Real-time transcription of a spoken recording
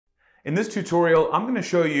In this tutorial, I'm going to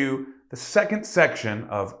show you the second section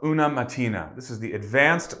of Una Mattina. This is the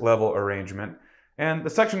advanced level arrangement, and the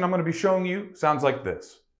section I'm going to be showing you sounds like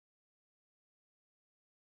this.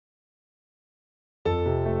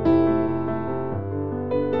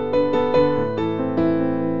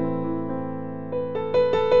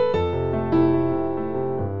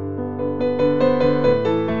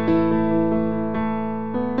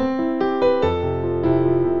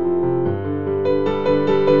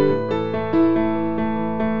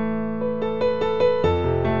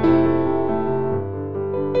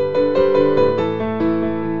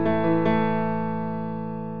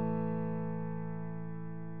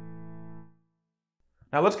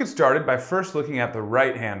 Now let's get started by first looking at the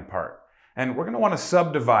right hand part. And we're going to want to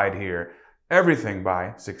subdivide here everything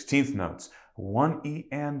by 16th notes. 1E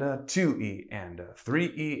and a 2E and a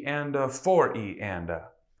 3E and a 4E and a.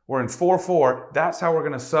 We're in 4/4. That's how we're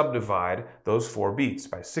going to subdivide those 4 beats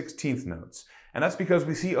by 16th notes. And that's because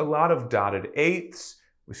we see a lot of dotted eighths,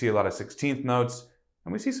 we see a lot of 16th notes,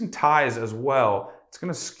 and we see some ties as well. It's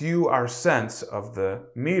going to skew our sense of the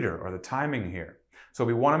meter or the timing here. So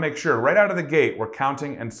we want to make sure right out of the gate we're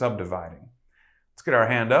counting and subdividing. Let's get our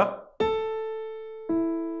hand up.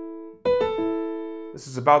 This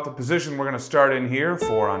is about the position we're going to start in here.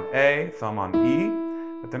 4 on A, thumb on E,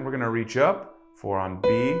 but then we're going to reach up, 4 on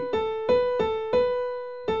B.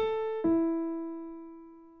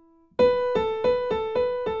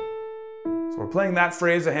 So we're playing that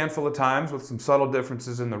phrase a handful of times with some subtle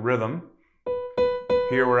differences in the rhythm.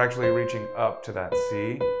 Here we're actually reaching up to that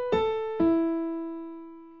C.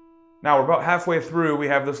 Now we're about halfway through, we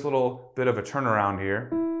have this little bit of a turnaround here.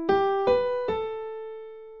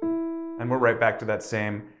 And we're right back to that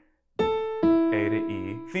same A to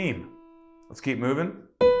E theme. Let's keep moving.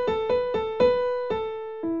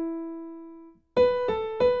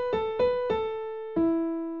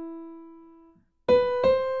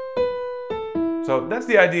 So that's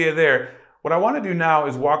the idea there. What I want to do now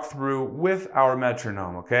is walk through with our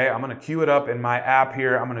metronome, okay? I'm going to cue it up in my app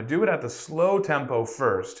here. I'm going to do it at the slow tempo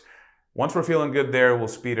first. Once we're feeling good there, we'll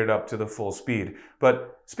speed it up to the full speed.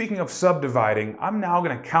 But speaking of subdividing, I'm now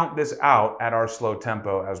going to count this out at our slow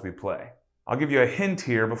tempo as we play. I'll give you a hint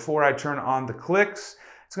here before I turn on the clicks.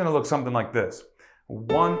 It's going to look something like this.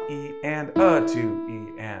 1E and a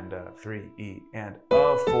 2E and a 3E and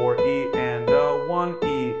a 4E and a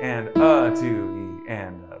 1E and a 2E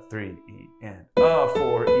and a 3E and a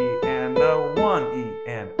 4E and a 1E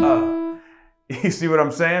and a. You see what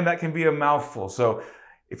I'm saying? That can be a mouthful. So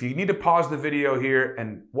if you need to pause the video here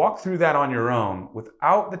and walk through that on your own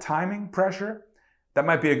without the timing pressure, that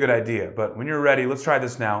might be a good idea. But when you're ready, let's try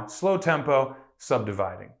this now. Slow tempo,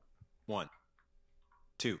 subdividing. 1,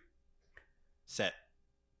 2, set,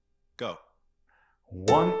 go.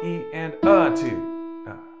 1E and a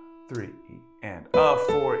 2, 3E and a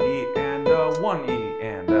 4E and a 1E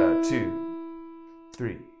and a 2,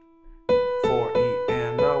 3, 4E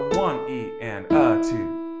and a 1E and a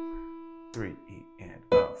 2, 3E and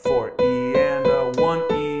a 4E and a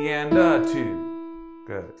 1E and a 2.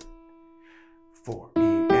 Good.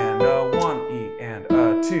 4E and a 1E and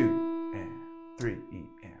a 2 and 3E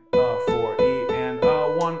and a 4E and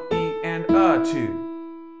a 1E and a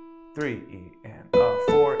 2. 3E and a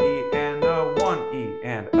 4E and a 1E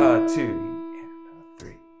and a 2 and a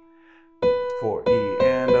 3. 4E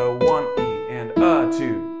and a 1E and a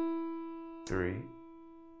 2. 3,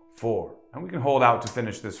 4. And we can hold out to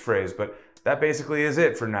finish this phrase, but that basically is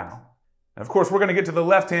it for now. And of course, we're going to get to the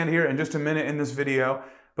left hand here in just a minute in this video,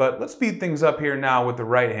 but let's speed things up here now with the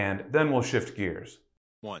right hand, then we'll shift gears.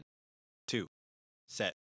 1, 2,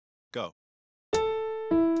 set, go.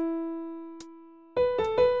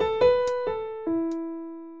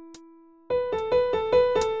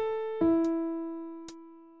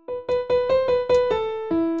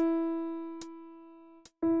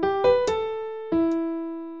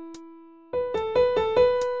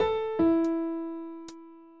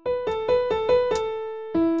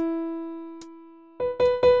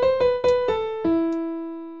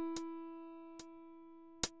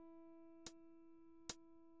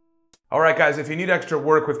 Alright guys, if you need extra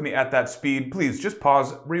work with me at that speed, please just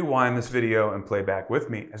pause, rewind this video, and play back with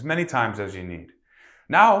me as many times as you need.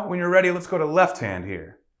 Now, when you're ready, let's go to left hand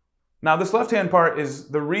here. Now, this left hand part is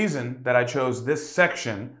the reason that I chose this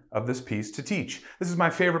section of this piece to teach. This is my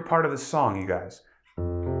favorite part of this song, you guys.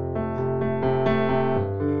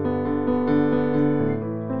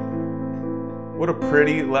 What a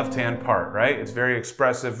pretty left hand part, right? It's very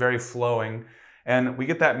expressive, very flowing. And we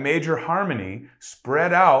get that major harmony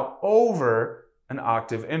spread out over an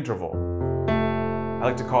octave interval. I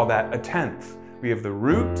like to call that a tenth. We have the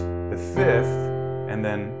root, the fifth, and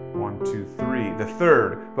then 1, 2, 3, the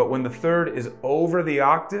third. But when the third is over the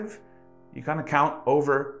octave, you kind of count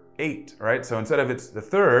over 8, right? So instead of it's the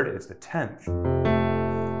third, it's the 10th.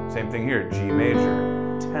 Same thing here, G major,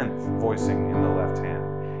 10th voicing in the left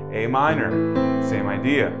hand. A minor, same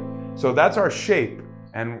idea. So that's our shape,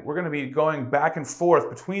 and we're going to be going back and forth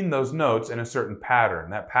between those notes in a certain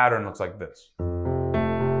pattern. That pattern looks like this.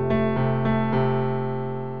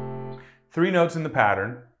 3 notes in the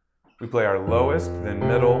pattern. We play our lowest, then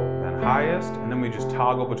middle, then highest, and then we just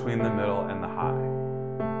toggle between the middle and the high.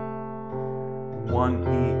 1 E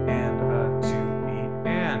and a, 2 E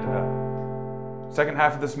and a. Second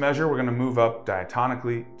half of this measure, we're going to move up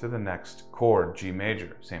diatonically to the next chord, G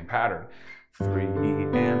major. Same pattern. 3 E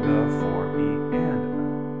and a, 4 E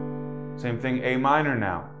and a. Same thing, A minor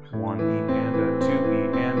now. 1 E and a, 2 E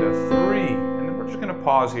and a, 3. And then we're just going to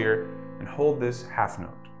pause here and hold this half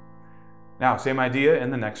note. Now, same idea in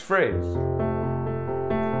the next phrase.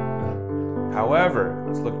 However,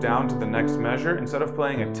 let's look down to the next measure. Instead of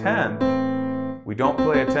playing a 10th, we don't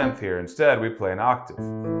play a 10th here. Instead, we play an octave.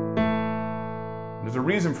 There's a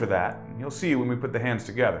reason for that, and you'll see when we put the hands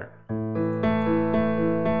together.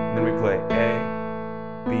 And then we play A,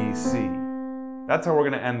 B, C. That's how we're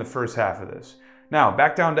going to end the first half of this. Now,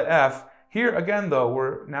 back down to F. Here again, though,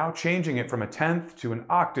 we're now changing it from a 10th to an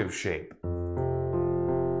octave shape.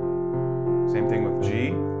 Same thing with G.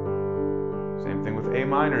 Same thing with A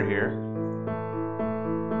minor here.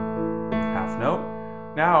 Half note.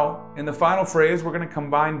 Now, in the final phrase, we're going to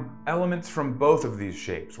combine elements from both of these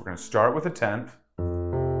shapes. We're going to start with a 10th.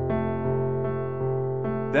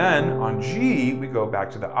 Then, on G, we go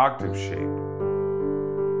back to the octave shape.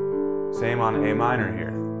 Same on A minor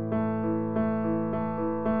here.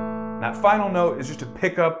 That final note is just to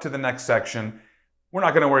pick up to the next section. We're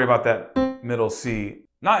not going to worry about that middle C.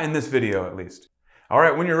 Not in this video, at least. All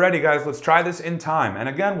right, when you're ready, guys, let's try this in time. And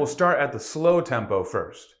again, we'll start at the slow tempo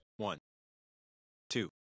first. 1, 2,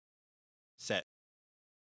 set,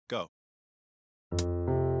 go. If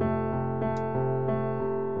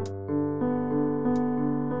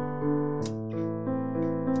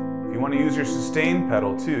you want to use your sustain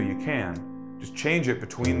pedal too, you can. Just change it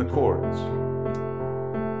between the chords.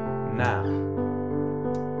 Now.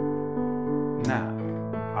 Now.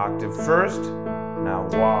 Octave first. Now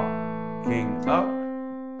walking up,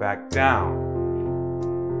 back down.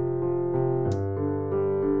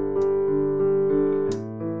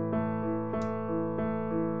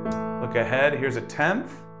 Look ahead, here's a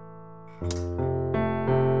 10th.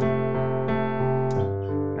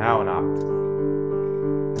 Now an octave.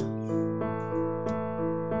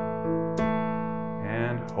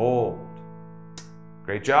 And hold.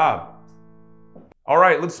 Great job. All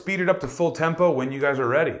right, let's speed it up to full tempo when you guys are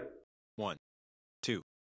ready. 1, 2,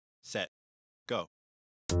 set, go.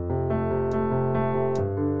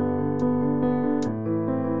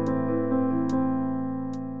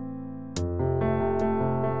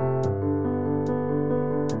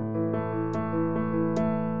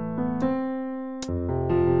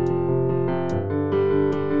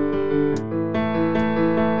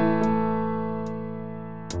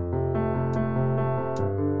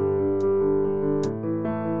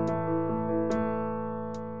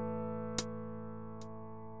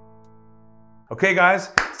 Okay guys,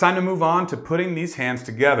 it's time to move on to putting these hands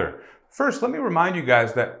together. First, let me remind you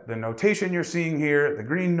guys that the notation you're seeing here, the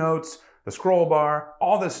green notes, the scroll bar,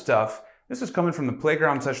 all this stuff, this is coming from the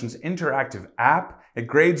Playground Sessions interactive app. It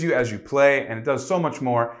grades you as you play and it does so much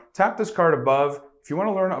more. Tap this card above if you want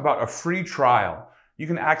to learn about a free trial. You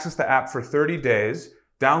can access the app for 30 days,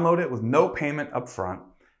 download it with no payment up front,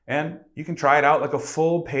 and you can try it out like a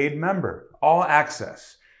full paid member, all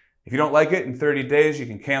access. If you don't like it in 30 days, you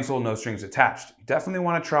can cancel, no strings attached. You definitely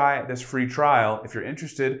want to try this free trial if you're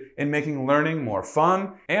interested in making learning more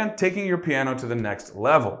fun and taking your piano to the next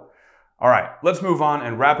level. All right, let's move on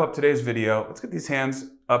and wrap up today's video. Let's get these hands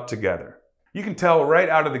up together. You can tell right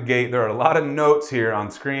out of the gate, there are a lot of notes here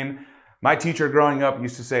on screen. My teacher growing up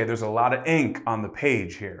used to say there's a lot of ink on the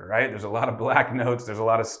page here, right? There's a lot of black notes, there's a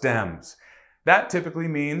lot of stems. That typically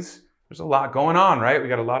means there's a lot going on, right? We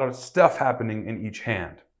got a lot of stuff happening in each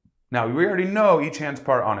hand. Now, we already know each hand's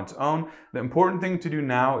part on its own. The important thing to do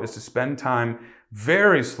now is to spend time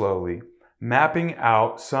very slowly mapping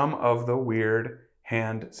out some of the weird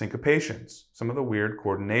hand syncopations, some of the weird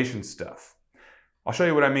coordination stuff. I'll show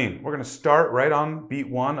you what I mean. We're going to start right on beat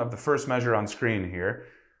 1 of the first measure on screen here.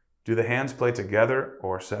 Do the hands play together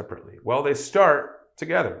or separately? Well, they start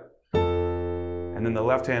together. And then the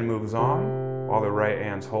left hand moves on while the right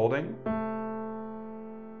hand's holding.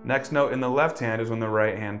 Next note in the left hand is when the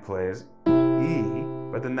right hand plays E,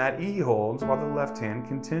 but then that E holds while the left hand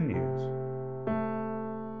continues.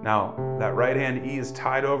 Now, that right hand E is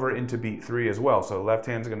tied over into beat 3 as well, so left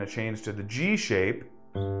hand's gonna change to the G shape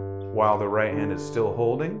while the right hand is still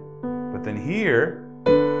holding, but then here,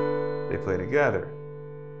 they play together.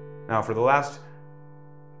 Now, for the last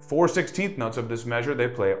 4/16 notes of this measure, they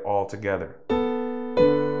play all together.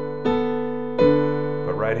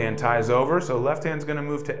 But right hand ties over, so left hand's gonna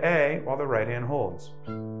move to A while the right hand holds.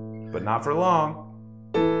 But not for long.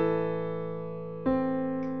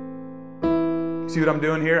 See what I'm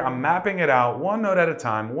doing here? I'm mapping it out one note at a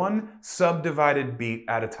time, one subdivided beat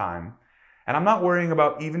at a time. And I'm not worrying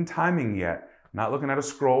about even timing yet. I'm not looking at a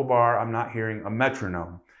scroll bar, I'm not hearing a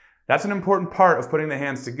metronome. That's an important part of putting the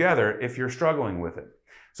hands together if you're struggling with it.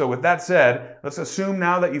 So with that said, let's assume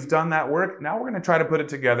now that you've done that work, now we're gonna try to put it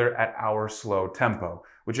together at our slow tempo,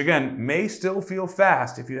 which again, may still feel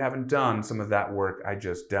fast if you haven't done some of that work I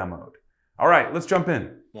just demoed. All right, let's jump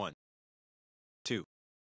in. 1, 2,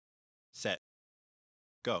 set,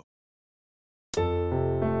 go.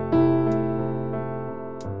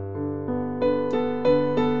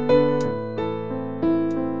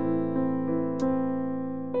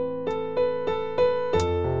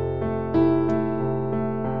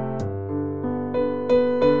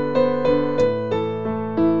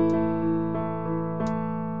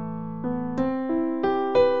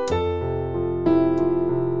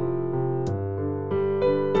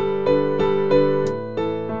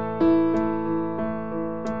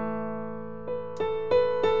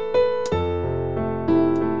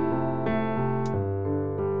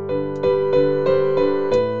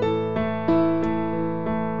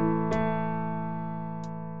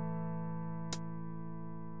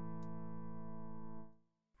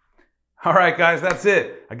 All right, guys, that's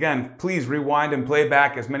it. Again, please rewind and play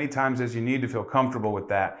back as many times as you need to feel comfortable with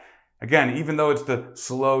that. Again, even though it's the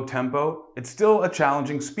slow tempo, it's still a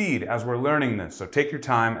challenging speed as we're learning this, so take your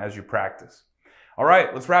time as you practice. All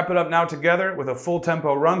right, let's wrap it up now together with a full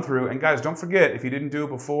tempo run through. And guys, don't forget, if you didn't do it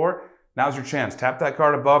before, now's your chance. Tap that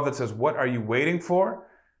card above that says, "What are you waiting for?"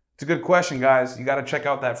 It's a good question, guys. You gotta check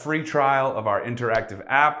out that free trial of our interactive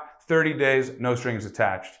app, 30 days, no strings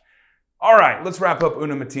attached. All right, let's wrap up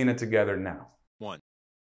Una Mattina together now. 1,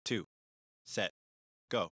 2, set,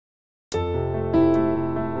 go.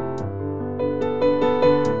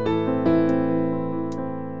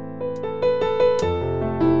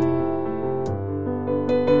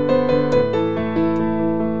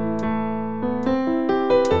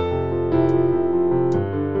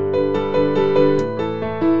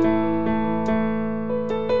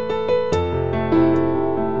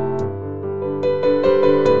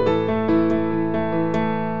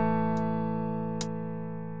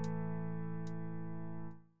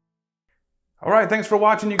 All right, thanks for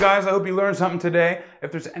watching, you guys. I hope you learned something today.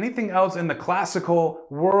 If there's anything else in the classical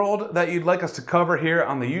world that you'd like us to cover here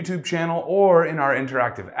on the YouTube channel or in our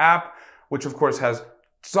interactive app, which of course has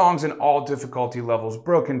songs in all difficulty levels,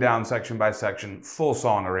 broken down section by section, full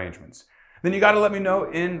song arrangements, then you gotta let me know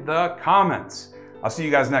in the comments. I'll see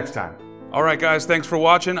you guys next time. All right, guys, thanks for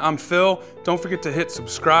watching. I'm Phil. Don't forget to hit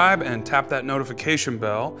subscribe and tap that notification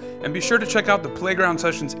bell. And be sure to check out the Playground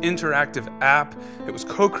Sessions interactive app. It was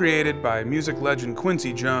co-created by music legend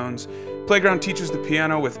Quincy Jones. Playground teaches the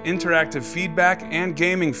piano with interactive feedback and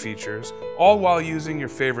gaming features, all while using your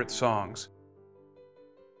favorite songs.